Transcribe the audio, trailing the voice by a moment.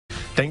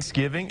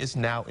Thanksgiving is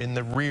now in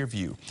the rear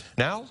view.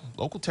 Now,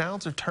 local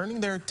towns are turning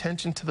their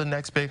attention to the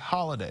next big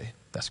holiday.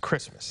 That's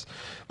Christmas.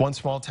 One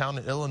small town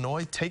in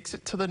Illinois takes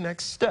it to the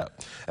next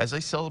step as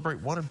they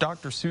celebrate one of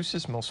Dr.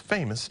 Seuss's most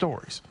famous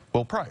stories.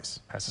 Will Price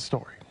has the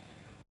story.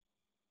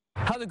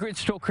 How the Grinch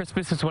Stole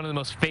Christmas is one of the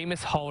most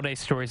famous holiday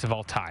stories of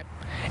all time.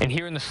 And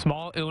here in the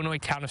small Illinois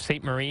town of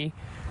St. Marie,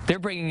 they're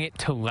bringing it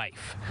to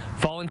life.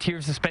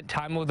 Volunteers have spent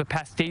time over the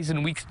past days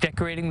and weeks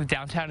decorating the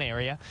downtown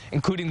area,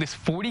 including this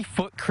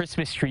 40-foot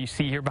Christmas tree you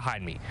see here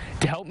behind me,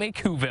 to help make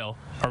Whoville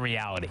a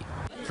reality.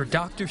 For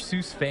Dr.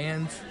 Seuss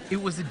fans,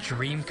 it was a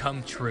dream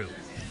come true.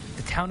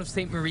 The town of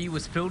St. Marie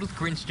was filled with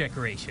Grinch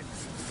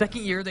decorations. The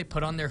second year they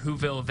put on their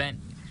Whoville event.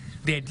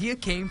 The idea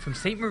came from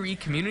St. Marie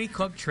Community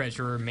Club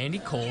treasurer Mandy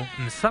Cole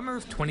in the summer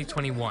of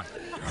 2021.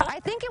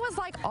 I think it was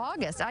like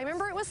August. I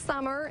remember it was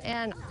summer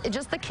and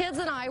just the kids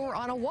and I were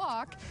on a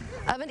walk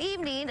of an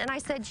evening and I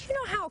said, you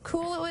know how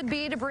cool it would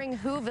be to bring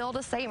Whoville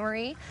to St.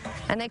 Marie?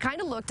 And they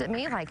kind of looked at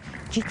me like,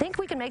 do you think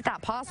we can make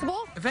that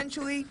possible?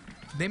 Eventually,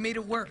 they made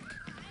it work.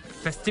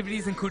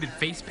 Festivities included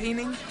face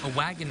painting, a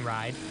wagon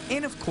ride,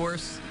 and of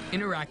course,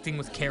 interacting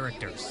with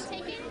characters.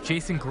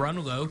 Jason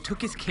Grunlow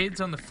took his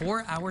kids on the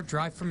 4-hour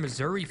drive from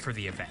Missouri for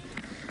the event.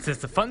 Says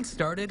the fun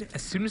started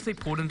as soon as they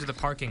pulled into the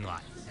parking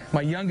lot.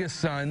 My youngest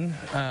son,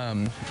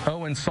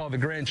 Owen, saw the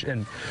Grinch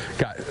and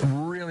got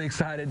really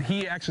excited.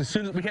 He actually, as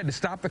soon as we had to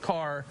stop the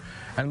car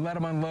and let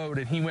him unload,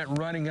 and he went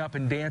running up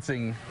and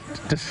dancing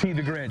to see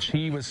the Grinch.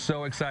 He was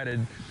so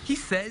excited. He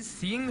says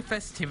seeing the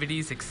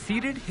festivities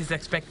exceeded his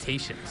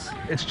expectations.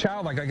 It's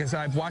childlike. I guess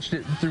I've watched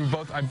it through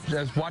both. I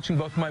was watching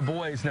both my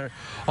boys, and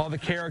all the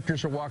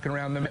characters are walking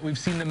around. We've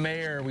seen the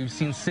mayor, we've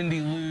seen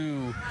Cindy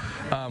Lou,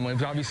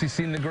 we've obviously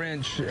seen the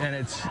Grinch, and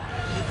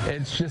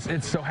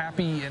it's so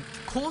happy. And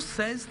Cole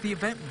says the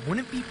event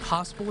wouldn't be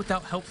possible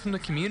without help from the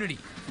community,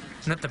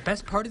 and that the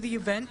best part of the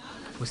event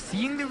was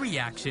seeing the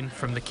reaction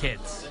from the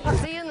kids.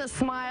 Seeing the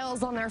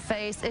smiles on their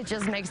face, it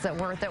just makes it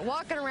worth it.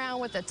 Walking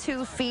around with a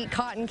 2 feet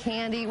cotton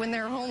candy when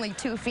they're only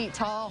 2 feet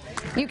tall,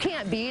 you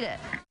can't beat it.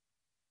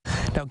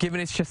 Now,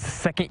 given it's just the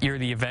second year of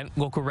the event,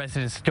 local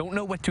residents don't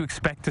know what to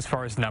expect as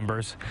far as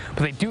numbers,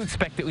 but they do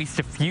expect at least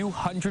a few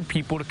hundred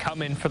people to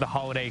come in for the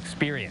holiday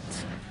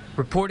experience.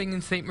 Reporting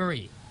in St.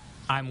 Marie,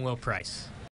 I'm Will Price.